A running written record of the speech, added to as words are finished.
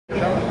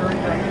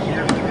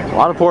A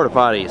lot of porta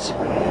potties.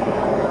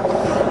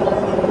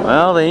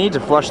 Well, they need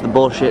to flush the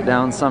bullshit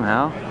down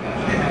somehow.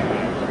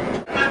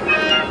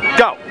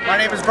 Go! My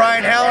name is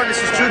Brian Haller.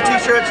 This is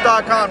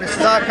TrueT-shirts.com. This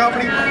is our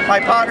company.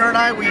 My partner and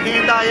I, we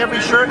hand dye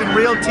every shirt in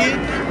real tee.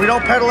 We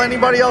don't peddle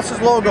anybody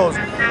else's logos.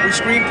 We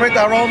screen print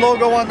our own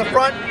logo on the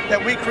front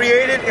that we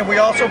created, and we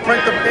also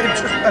print the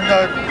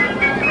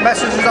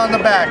messages on the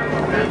back.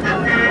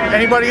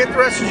 Anybody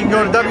interested, you can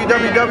go to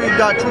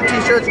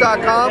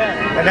www.truet-shirts.com,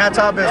 and that's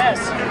our business.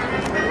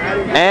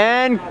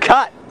 And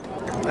cut!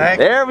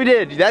 There we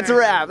did. That's a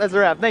wrap. That's a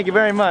wrap. Thank you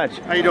very much.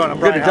 How you doing? I'm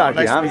Brian. Good to talk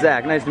to you. I'm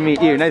Zach. Nice to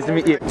meet you. Nice to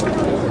meet you.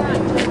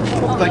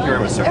 Thank you very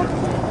much, sir.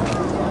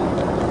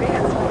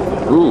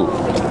 Ooh.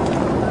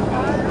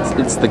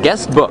 It's the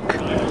guest book.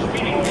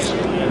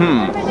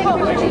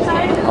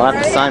 I'll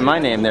have to sign my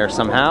name there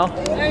somehow.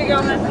 There you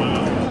go,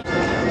 man.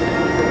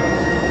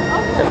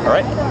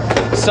 Alright.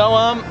 So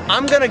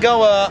I'm gonna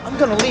go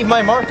leave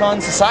my mark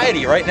on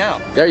society right now.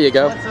 There you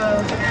go. Let's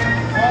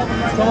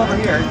come over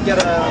here.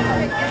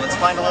 Let's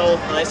find a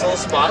nice little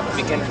spot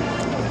we can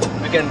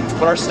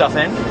put our stuff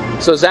in.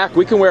 So Zach,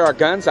 we can wear our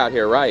guns out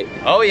here, right?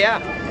 Oh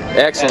yeah.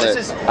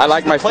 Excellent. I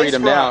like my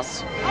freedom now.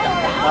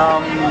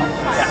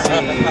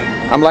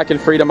 I'm liking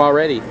freedom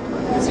already.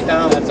 That's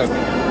okay.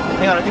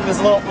 Hang on, I think there's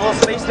a little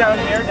space down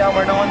here, down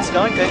where no one's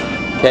going. Okay.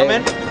 Come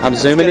in. I'm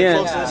zooming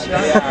in.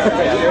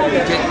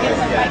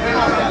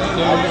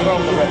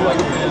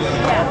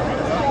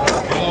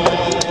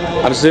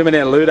 I'm zooming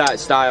in Luddite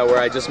style, where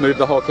I just moved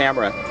the whole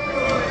camera.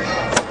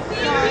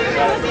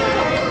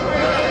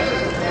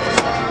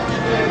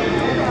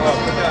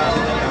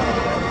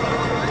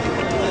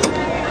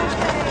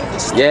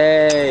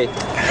 Yay!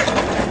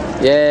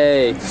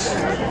 Yay!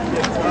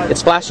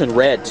 It's flashing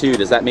red too.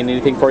 Does that mean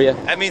anything for you?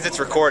 That means it's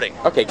recording.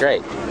 Okay,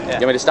 great. Yeah.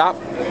 You want me to stop?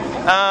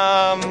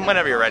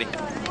 Whenever you're ready.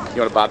 You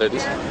want to bother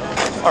these?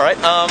 All right.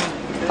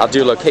 I'll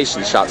do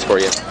location shots for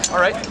you. All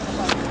right.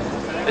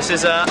 This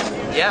is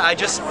yeah. I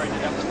just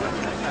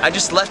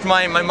left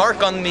my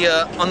mark on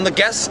the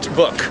guest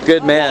book.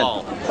 Good man.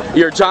 Wall.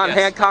 You're John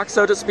Hancock,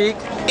 so to speak.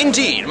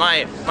 Indeed,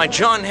 my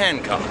John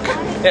Hancock.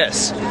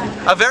 Yes.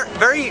 A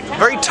very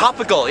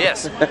topical.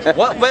 Yes.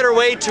 What better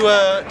way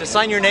to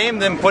sign your name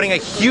than putting a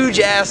huge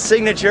ass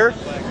signature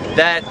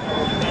that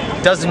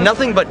does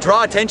nothing but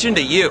draw attention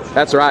to you.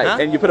 That's right. Huh?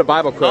 And you put a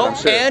Bible quote, I'm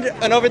sure.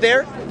 And over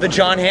there, the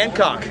John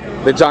Hancock.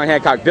 The John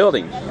Hancock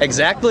building.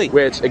 Exactly.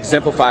 Which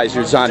exemplifies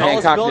your John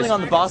Hancock. Building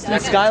on the Boston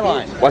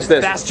skyline. What's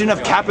this? Bastion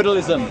of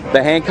capitalism.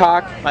 The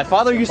Hancock. My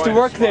father used to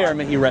work there.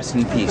 May he rest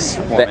in peace.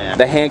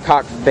 The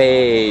Hancock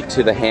fade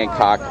to the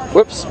Hancock.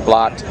 Whoops,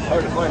 blocked.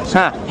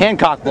 Huh,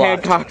 Hancock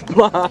blocked. Hancock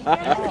blocked.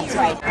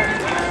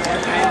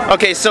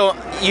 Okay, so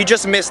you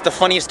just missed the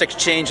funniest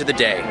exchange of the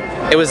day.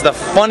 It was the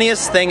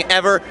funniest thing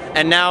ever,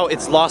 and now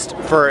it's lost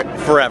for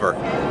forever.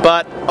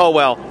 But, oh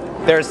well,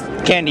 there's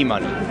candy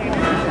money.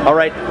 All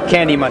right,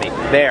 candy money,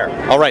 there.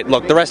 All right,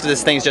 look, the rest of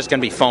this thing's just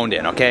gonna be phoned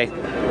in, okay?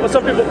 What's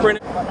up, people?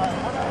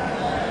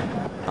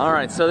 All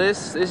right, so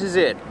this is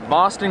it,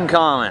 Boston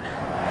Common.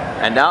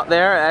 And out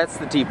there, that's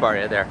the Tea Party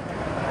right there.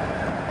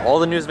 All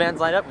the news vans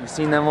lined up, you've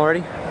seen them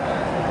already.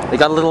 They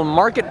got a little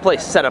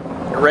marketplace set up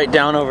right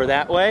down over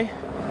that way.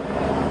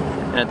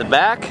 And at the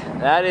back,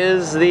 that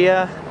is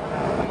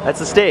that's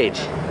the stage.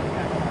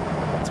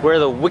 It's where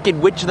the Wicked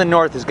Witch of the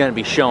North is gonna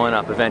be showing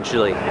up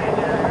eventually.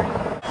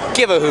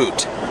 Give a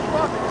hoot.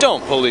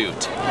 Don't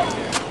pollute.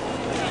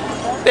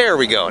 There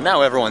we go.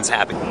 Now everyone's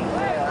happy.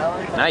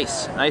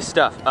 Nice, nice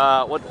stuff.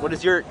 What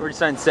does your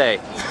sign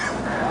say?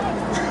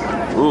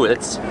 Ooh,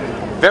 that's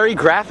very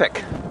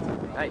graphic.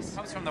 Nice.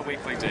 Comes from the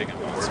weekly dig.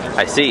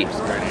 I see.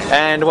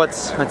 And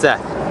what's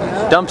that?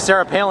 Dump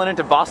Sarah Palin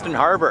into Boston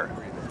Harbor.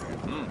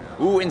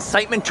 Ooh,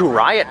 incitement to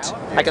riot.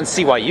 I can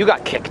see why you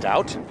got kicked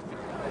out.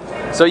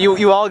 So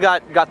you all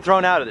got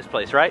thrown out of this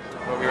place, right?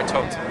 Well, we were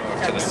told to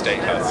move to the State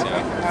House,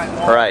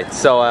 yeah. All right.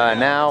 So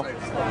now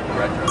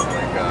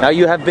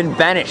you have been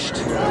banished.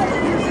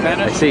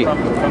 Banished I see.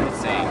 From the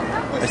sea.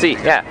 I see.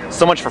 Yeah.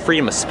 So much for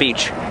freedom of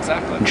speech.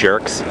 Exactly.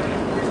 Jerks.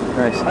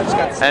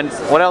 Nice. And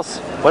what else?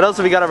 What else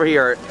have we got over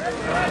here?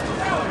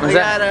 We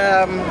got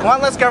one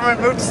less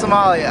government moved to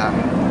Somalia.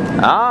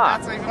 Ah.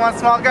 That's if you want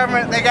small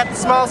government, they got the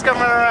smallest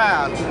government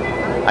around.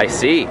 I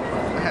see.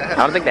 I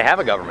don't think they have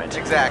a government.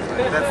 Exactly.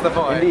 That's the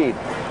point. Indeed.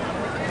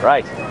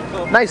 Right.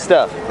 Nice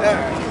stuff.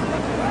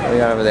 What do we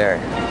got over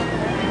there?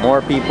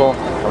 More people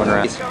coming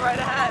around. Go right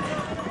ahead.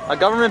 A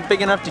government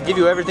big enough to give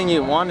you everything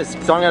you want is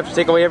strong enough to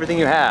take away everything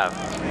you have.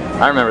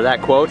 I remember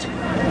that quote.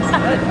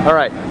 All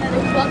right.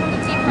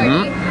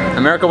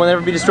 America will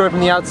never be destroyed from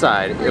the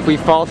outside. If we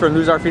falter and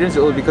lose our freedoms,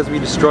 it will be because we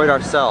destroyed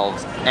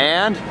ourselves.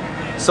 And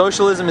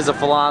socialism is a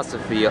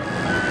philosophy of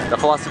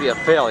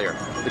failure,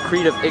 the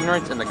creed of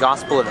ignorance and the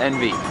gospel of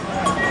envy.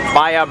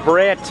 By a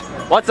Brit.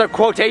 What's a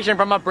quotation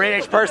from a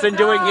British person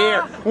doing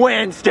here?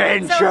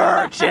 Winston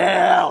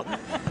Churchill.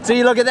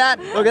 See, look at that.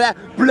 Look at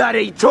that.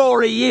 Bloody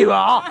Tory you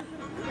are.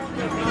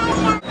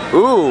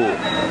 Ooh.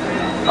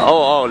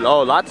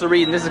 Oh, lots of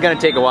reading. This is gonna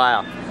take a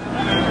while.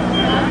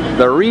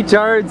 The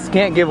retards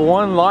can't give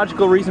one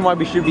logical reason why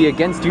we should be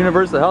against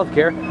universal health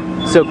care.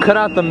 So cut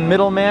out the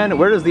middleman.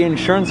 Where does the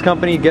insurance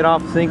company get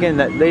off thinking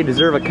that they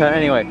deserve a cut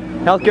anyway?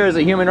 Healthcare is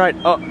a human right.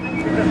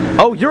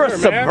 Oh, you're a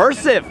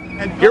subversive.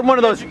 You're one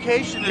of those.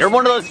 You're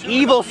one of those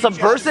evil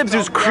subversives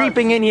who's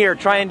creeping in here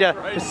trying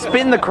to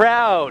spin the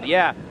crowd.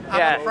 Yeah.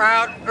 I'm a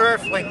proud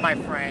Earthling, my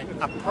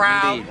friend. A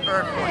proud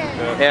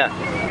Earthling.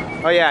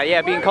 Yeah. Oh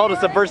yeah. Being called a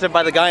subversive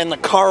by the guy in the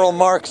Karl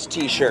Marx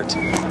T-shirt.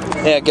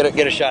 Yeah,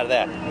 get a shot of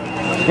that.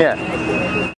 Yeah.